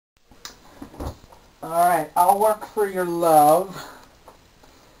Alright, I'll Work for Your Love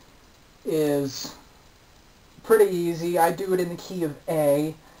is pretty easy. I do it in the key of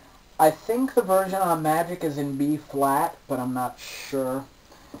A. I think the version on Magic is in B flat, but I'm not sure.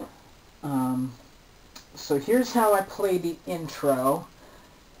 So here's how I play the intro.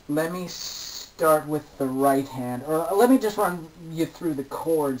 Let me start with the right hand, or let me just run you through the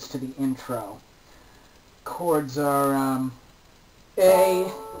chords to the intro. Chords are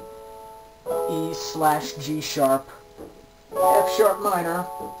A, E slash G sharp, F sharp minor,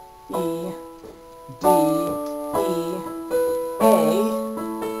 E, D, E, A,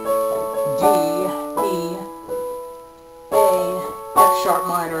 D, E, A, F sharp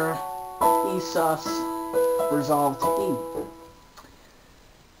minor, E sus, resolved to E.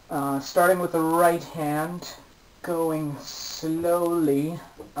 Starting with the right hand, going slowly,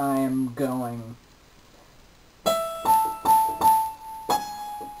 I am going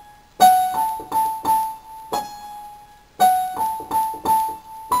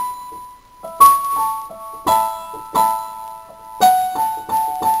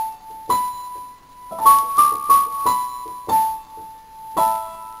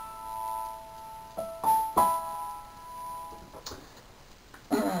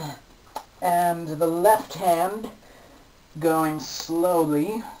and the left hand, going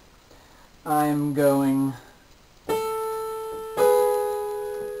slowly, I'm going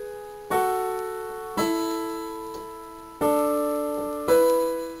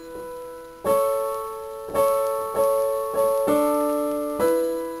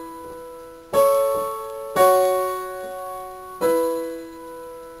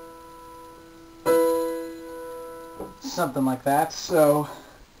something like that. So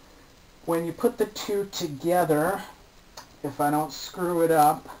when you put the two together, if I don't screw it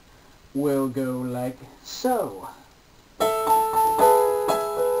up, we'll go like so.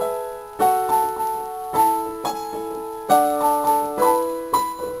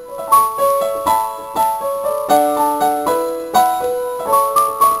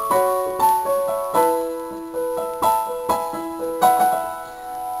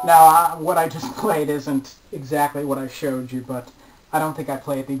 Now, what I just played isn't exactly what I showed you, but I don't think I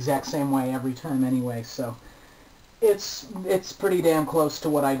play it the exact same way every time anyway, so it's pretty damn close to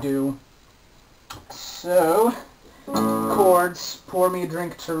what I do. So, chords, Pour Me a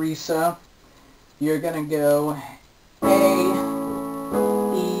Drink, Teresa. You're gonna go A,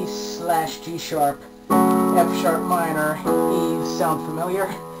 E slash G sharp, F sharp minor, E, sound familiar?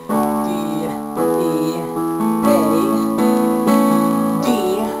 D, E, A, D,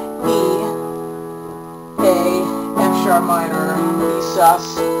 E, A, F sharp minor, E sus.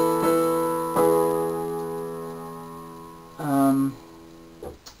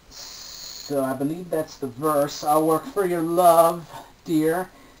 So I believe that's the verse. I'll Work for Your Love, dear,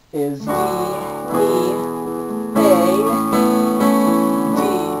 is D, E, A, D,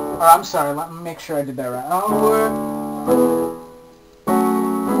 or I'm sorry, let me make sure I did that right. I'll work.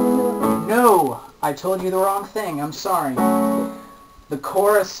 No, I told you the wrong thing, I'm sorry. The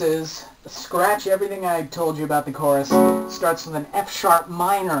chorus is, scratch everything I told you about the chorus, starts with an F sharp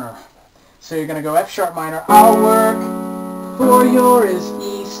minor. So you're going to go F sharp minor, I'll work for your is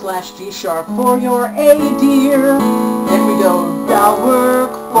E slash G sharp, for your A, dear. Then we go, I'll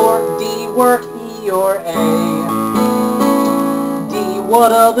work for D, work E, your A. D,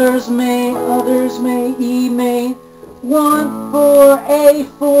 what others may, E may, want for A,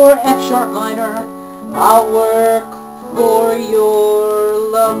 for F sharp minor, I'll work for your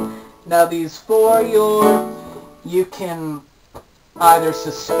love. Now these for your, you can either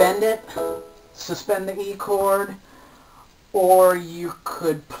suspend the E chord, or you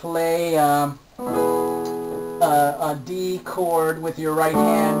could play a D chord with your right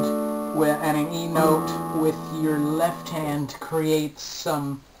hand and an E note with your left hand to create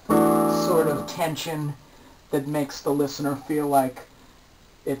some sort of tension that makes the listener feel like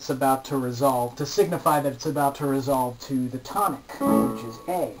it's about to resolve, to signify that it's about to resolve to the tonic, which is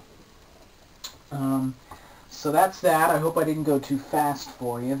A. So that's that. I hope I didn't go too fast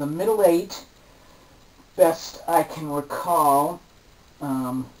for you. The middle eight, best I can recall,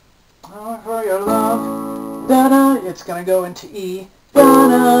 for your love, da-da, it's going to go into E,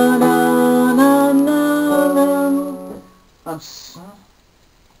 da-da-da-da-da-da, I'm sorry,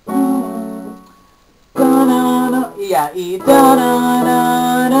 da-da-da, yeah, E,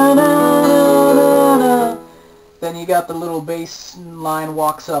 da-da-da-da-da-da, then you got the little bass line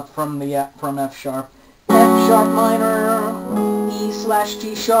walks up from the from F sharp, F sharp minor, E slash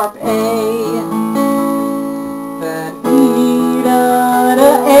G sharp, A, then E, da,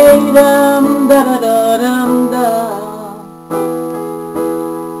 da, A, dum, da, da, da, dum, da.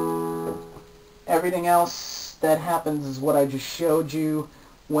 Everything else that happens is what I just showed you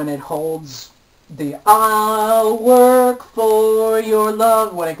when it holds the I'll work for your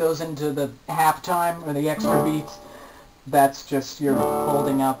love. When it goes into the halftime or the extra beats, that's just you're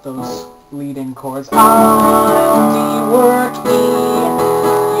holding out those lead-in chords. I'll be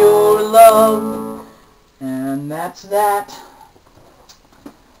working your love. And that's that.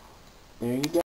 There you go.